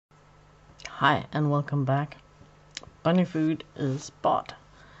Hi and welcome back. Bunny food is bought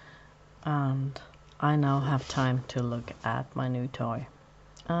and I now have time to look at my new toy.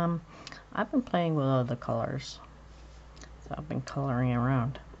 I've been playing with other colors, so I've been coloring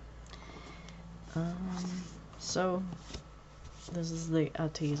around. So this is the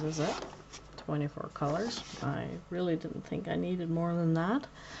Arteza set, 24 colors. I really didn't think I needed more than that,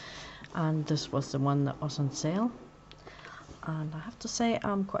 and this was the one that was on sale. And I have to say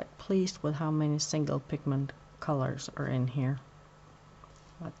I'm quite pleased with how many single pigment colors are in here.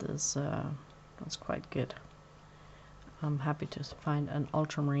 That's quite good. I'm happy to find an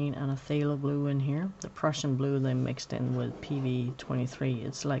ultramarine and a phthalo blue in here. The Prussian blue they mixed in with PV23.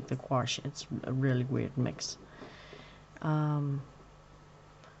 It's like the gouache. It's a really weird mix. And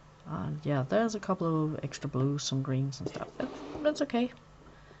yeah, there's a couple of extra blues, some greens and stuff. That's okay.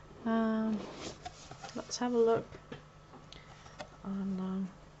 Let's have a look. And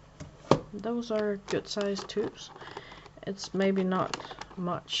those are good sized tubes. It's maybe not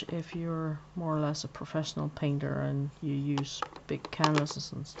much if you're more or less a professional painter and you use big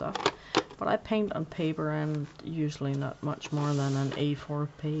canvases and stuff, but I paint on paper and usually not much more than an A4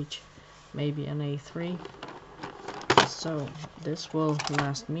 page, maybe an A3, so this will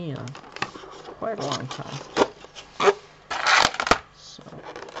last me quite a long time. So,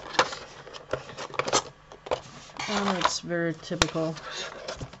 and it's very typical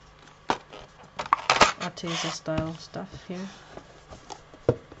Arteza style stuff here.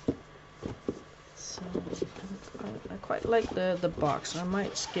 So I quite like the box. I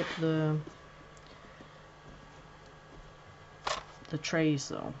might skip the trays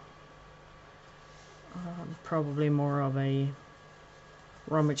though. Probably more of a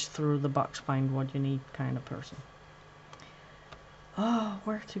rummage through the box, find what you need kind of person. Oh,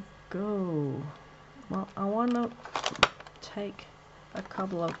 where to go? Well, I want to take a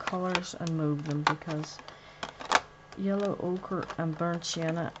couple of colors and move them, because yellow ochre and burnt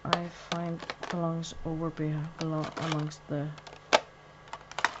sienna I find belongs amongst the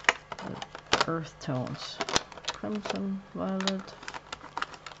earth tones. Crimson, violet.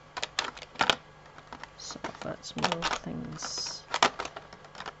 So let's move things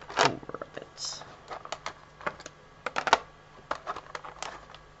over a bit.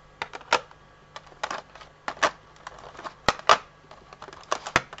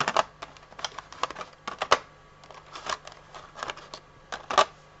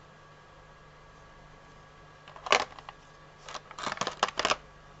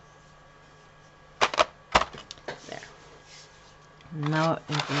 Now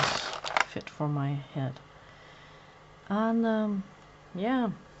it is fit for my head. And yeah,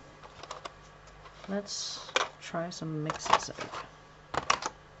 let's try some mixes out.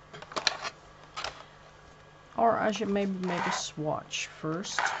 Or I should maybe make a swatch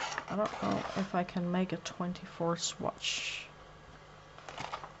first. I don't know if I can make a 24 swatch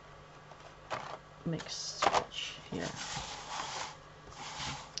mix swatch here.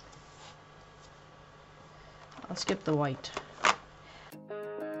 I'll skip the white.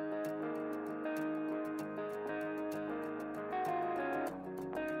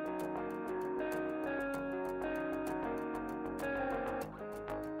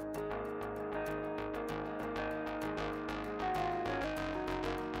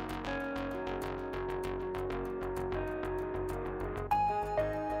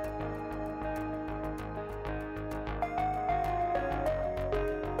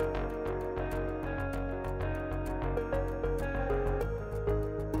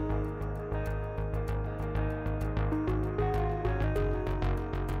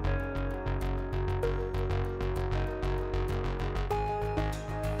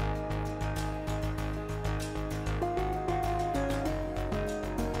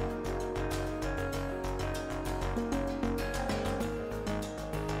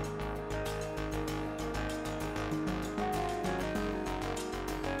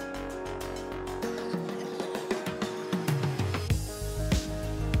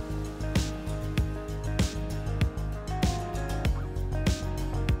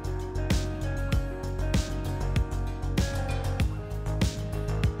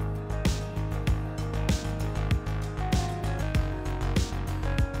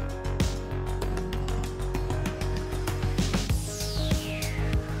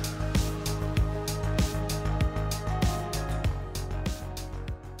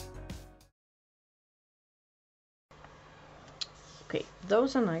 Okay,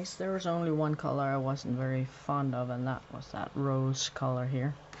 those are nice. There was only one color I wasn't very fond of, and that was that rose color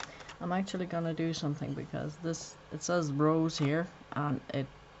here. I'm actually gonna do something, because it says rose here and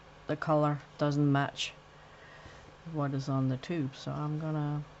the color doesn't match what is on the tube, so I'm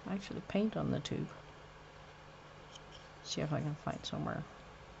gonna actually paint on the tube. See if I can find somewhere.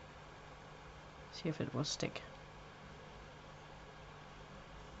 See if it will stick.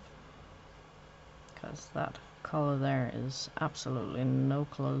 Because that color there is absolutely no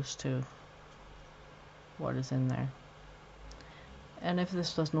close to what is in there. And if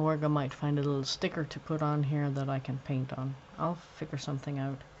this doesn't work, I might find a little sticker to put on here that I can paint on. I'll figure something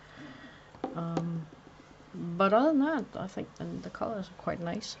out. But other than that, I think the colors are quite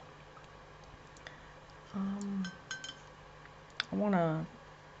nice. I want to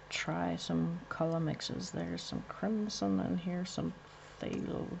try some color mixes. There's some crimson and here's some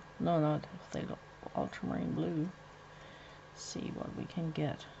phthalo. No, not phthalo. Ultramarine blue. See what we can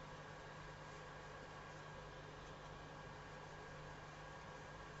get.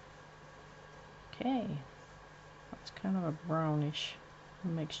 Okay, that's kind of a brownish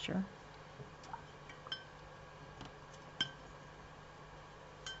mixture.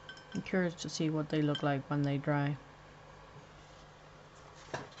 I'm curious to see what they look like when they dry.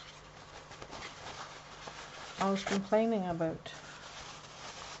 I was complaining about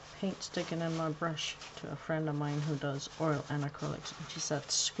paint sticking in my brush to a friend of mine who does oil and acrylics, and she said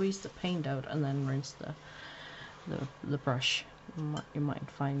squeeze the paint out and then rinse the brush. You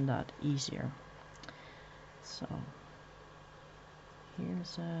might find that easier. So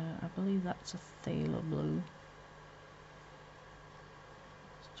here's I believe that's a phthalo blue.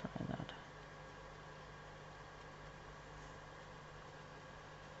 Let's try that.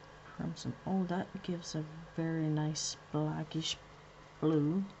 Crimson. Oh, that gives a very nice blackish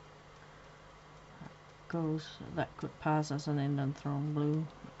blue. That could pass as an Indian throne blue.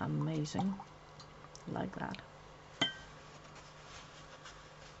 Amazing. Like that.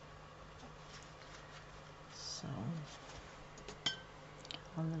 So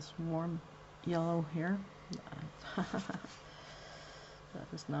on this warm yellow here, that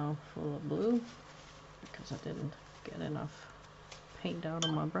is now full of blue because I didn't get enough paint out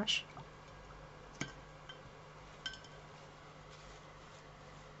on my brush.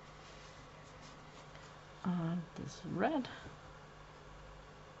 And this red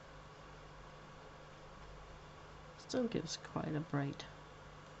still gives quite a bright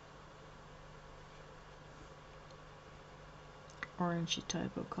orangey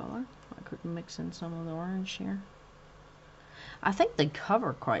type of color. I could mix in some of the orange here. I think they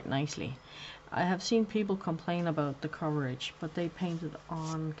cover quite nicely. I have seen people complain about the coverage, but they painted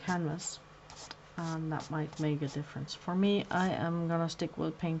on canvas and that might make a difference. For me, I am gonna stick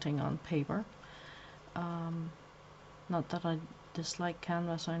with painting on paper. Not that I dislike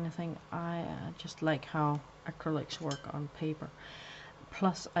canvas or anything, I just like how acrylics work on paper.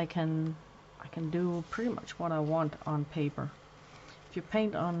 Plus I can do pretty much what I want on paper. If you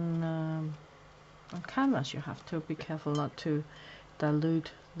paint on canvas, you have to be careful not to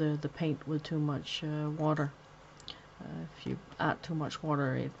dilute the paint with too much water. If you add too much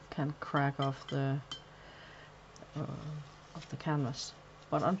water, it can crack off the canvas.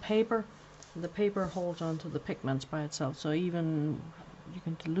 But on paper, the paper holds onto the pigments by itself, so even you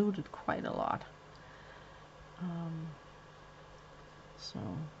can dilute it quite a lot. So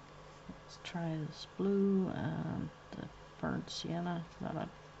let's try this blue and the burnt sienna that I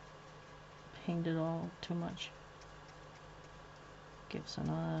painted all too much. Gives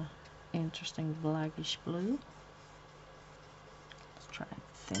another interesting blackish blue. Let's try and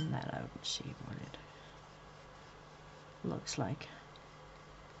thin that out and see what it looks like.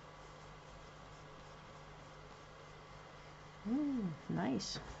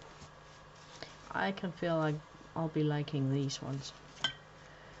 Nice. I can feel like I'll be liking these ones.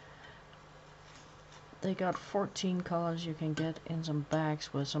 They got 14 colors you can get in some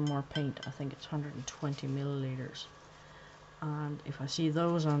bags with some more paint. I think it's 120 milliliters. And if I see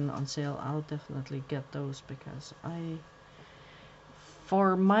those on sale, I'll definitely get those because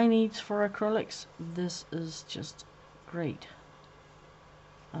for my needs for acrylics, this is just great.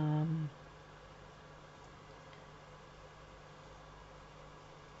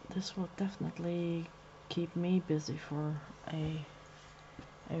 This will definitely keep me busy for a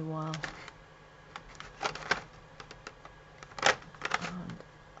while. And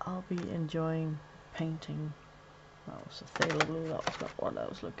I'll be enjoying painting. That was a phthalo blue, that was not what I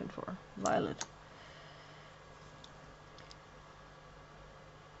was looking for. Violet.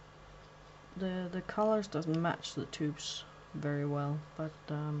 The colors doesn't match the tubes very well, but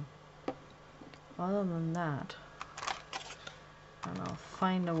other than that, and I'll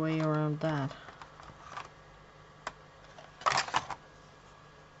find a way around that.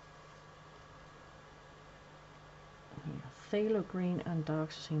 Here, phthalo green and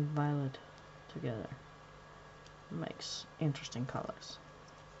dioxazine violet together. makes interesting colors.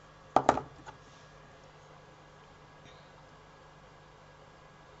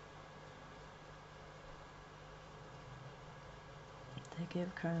 They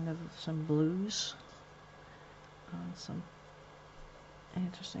give kind of some blues and some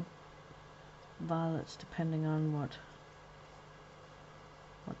interesting violets depending on what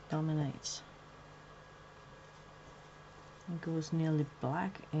dominates. It goes nearly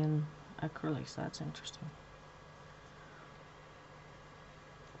black in acrylics. That's interesting.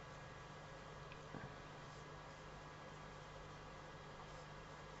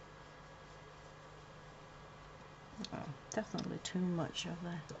 Oh, definitely too much of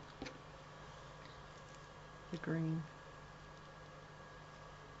the green.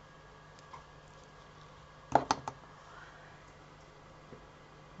 There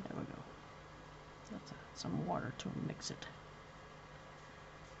we go. Let's add some water to mix it.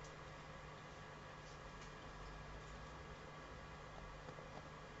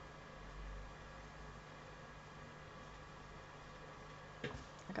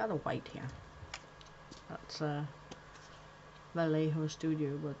 I got a white here. That's Vallejo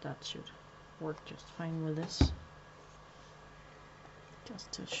Studio, but that should work just fine with this.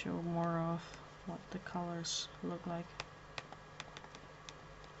 Just to show more of what the colors look like.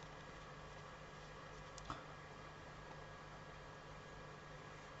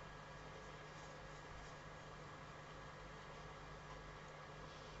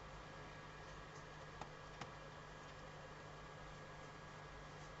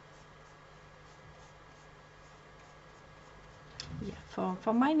 Yeah,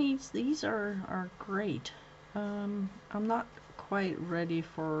 for my needs, these are great. I'm not quite ready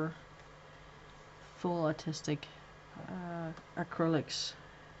for full artistic acrylics,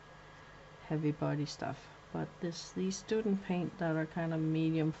 heavy body stuff, but these student paint that are kind of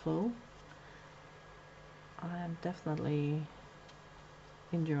medium flow, I am definitely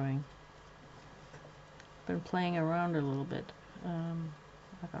enjoying. Been playing around a little bit. I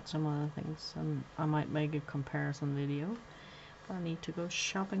got some other things, and I might make a comparison video. I need to go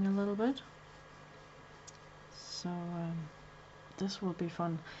shopping a little bit, so this will be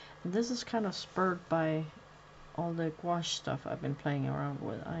fun. This is kind of spurred by all the gouache stuff I've been playing around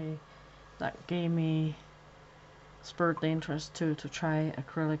with. That spurred the interest to try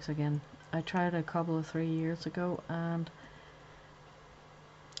acrylics again. I tried a couple of 3 years ago, and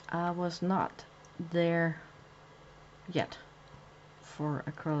I was not there yet for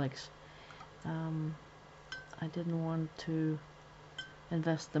acrylics. I didn't want to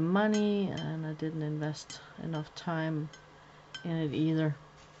invest the money, and I didn't invest enough time in it either.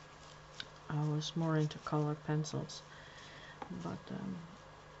 I was more into colored pencils, but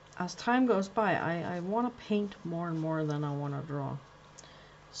as time goes by, I want to paint more and more than I want to draw.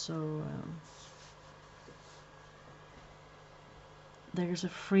 So there's a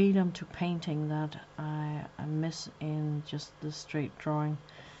freedom to painting that I miss in just the straight drawing,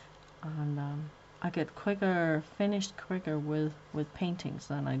 and I get finished quicker with paintings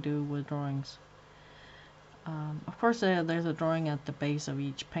than I do with drawings. Of course, there's a drawing at the base of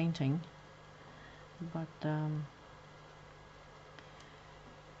each painting, but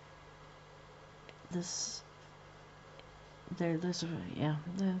the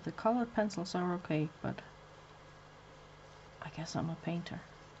colored pencils are okay, but I guess I'm a painter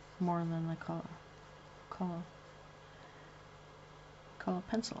more than a color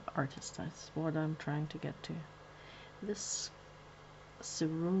pencil artist. That's what I'm trying to get to. This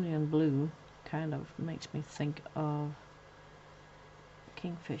cerulean blue kind of makes me think of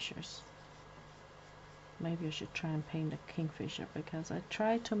kingfishers. Maybe I should try and paint a kingfisher, because I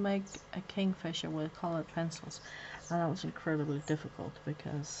tried to make a kingfisher with colored pencils, and that was incredibly difficult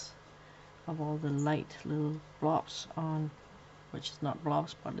because of all the light little blobs on, which is not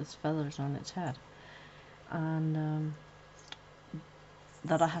blobs, but it's feathers on its head, and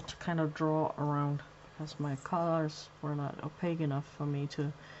that I had to kind of draw around because my colors were not opaque enough for me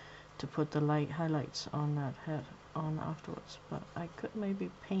to put the light highlights on that head on afterwards, but I could maybe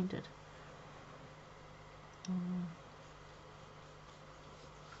paint it.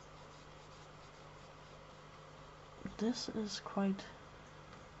 This is quite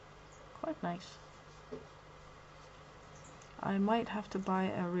nice. I might have to buy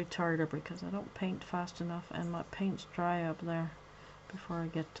a retarder because I don't paint fast enough, and my paints dry up there before I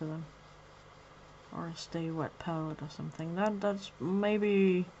get to them, or a stay wet palette or something. That's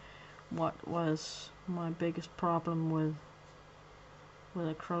maybe what was my biggest problem with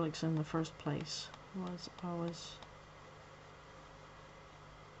acrylics in the first place, was I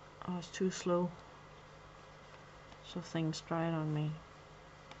was too slow, so things dried on me.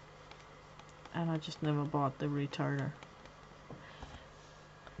 and I just never bought the retarder.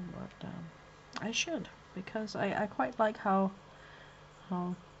 But I should, because I quite like how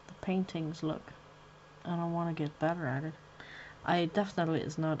the paintings look, and I want to get better at it. I definitely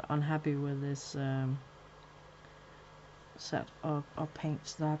is not unhappy with this set of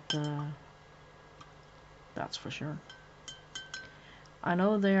paints. That's for sure. I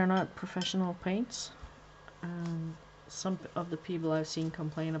know they are not professional paints, and some of the people I've seen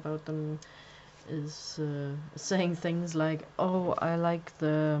complain about them is saying things like, oh, I like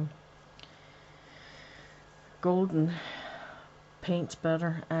the golden paints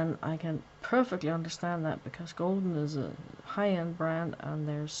better, and I can perfectly understand that, because golden is a high-end brand and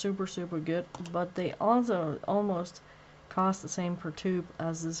they're super good, but they also almost cost the same per tube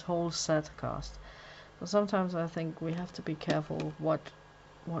as this whole set cost. So sometimes I think we have to be careful what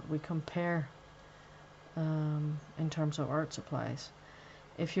we compare in terms of art supplies.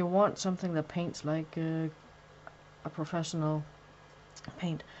 If you want something that paints like a professional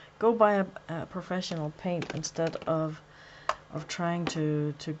paint, go buy a professional paint instead of trying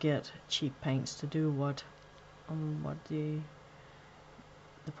to get cheap paints to do what the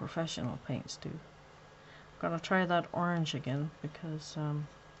professional paints do. I'm gonna try that orange again, because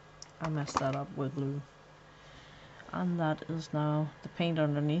I messed that up with blue, and that is now, the paint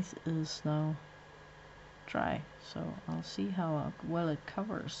underneath is now dry, so I'll see how well it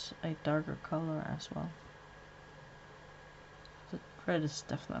covers a darker color as well. The red is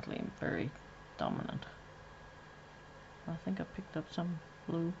definitely very dominant. I think I picked up some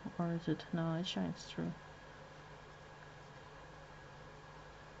blue, or is it? No, it shines through.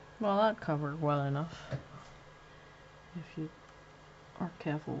 Well, that covered well enough, if you are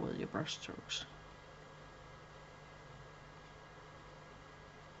careful with your brush strokes.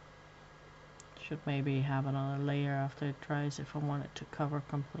 Should maybe have another layer after it dries if I want it to cover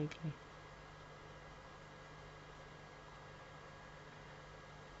completely.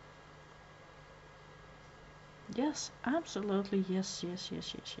 Yes, absolutely, yes.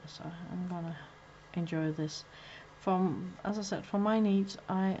 I'm gonna enjoy this. As I said, for my needs,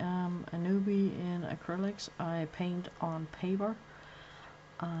 I am a newbie in acrylics. I paint on paper,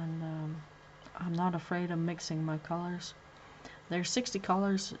 and I'm not afraid of mixing my colors. There's 60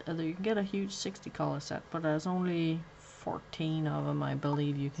 colors. You can get a huge 60 color set, but there's only 14 of them, I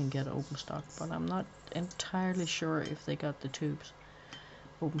believe, you can get open stock. But I'm not entirely sure if they got the tubes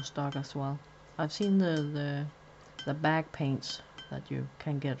open stock as well. I've seen the bag paints that you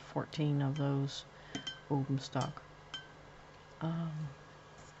can get 14 of those open stock.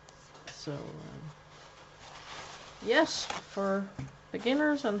 Yes, for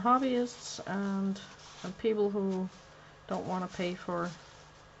beginners and hobbyists and people who don't want to pay for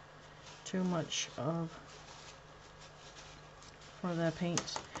too much for their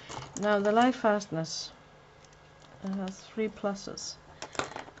paints. Now the light fastness, it has 3 pluses,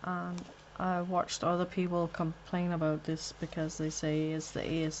 and I watched other people complain about this because they say it's the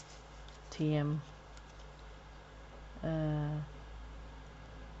ASTM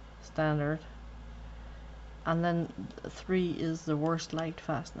standard, and then 3 is the worst light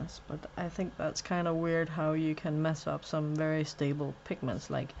fastness. But I think that's kind of weird how you can mess up some very stable pigments,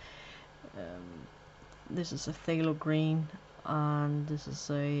 like this is a phthalo green and this is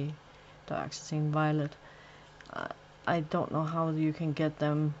a dioxazine violet. I don't know how you can get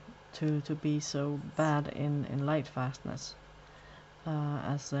them to be so bad in light fastness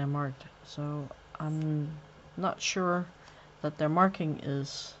as they're marked. So I'm not sure that their marking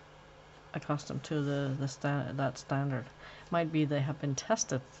is accustomed to that standard. Might be they have been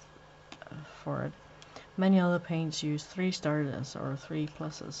tested for it. Many other paints use 3 stars or 3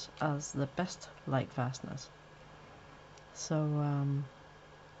 pluses as the best light fastness. So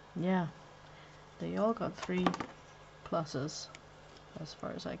yeah, they all got 3 pluses as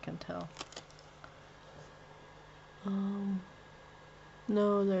far as I can tell.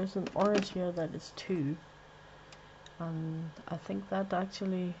 No, there's an orange here that is 2, and I think that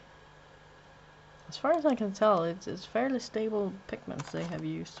actually, as far as I can tell, it's fairly stable pigments they have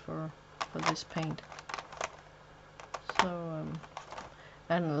used for this paint. So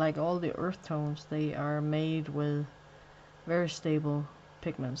and like all the earth tones, they are made with very stable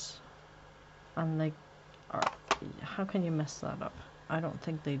pigments, and they are, how can you mess that up? I don't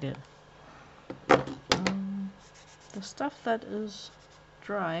think they did. The stuff that is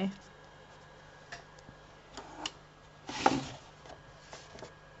dry,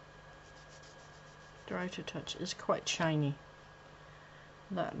 dry to touch, is quite shiny.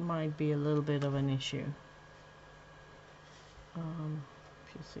 That might be a little bit of an issue, if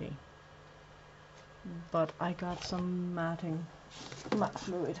you see. But I got some matte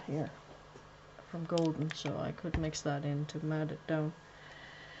fluid here, from golden, so I could mix that in to mat it down.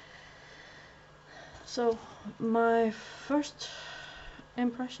 So my first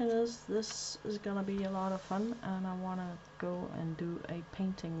impression is this is gonna be a lot of fun, and I want to go and do a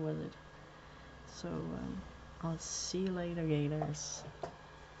painting with it. So I'll see you later, gators.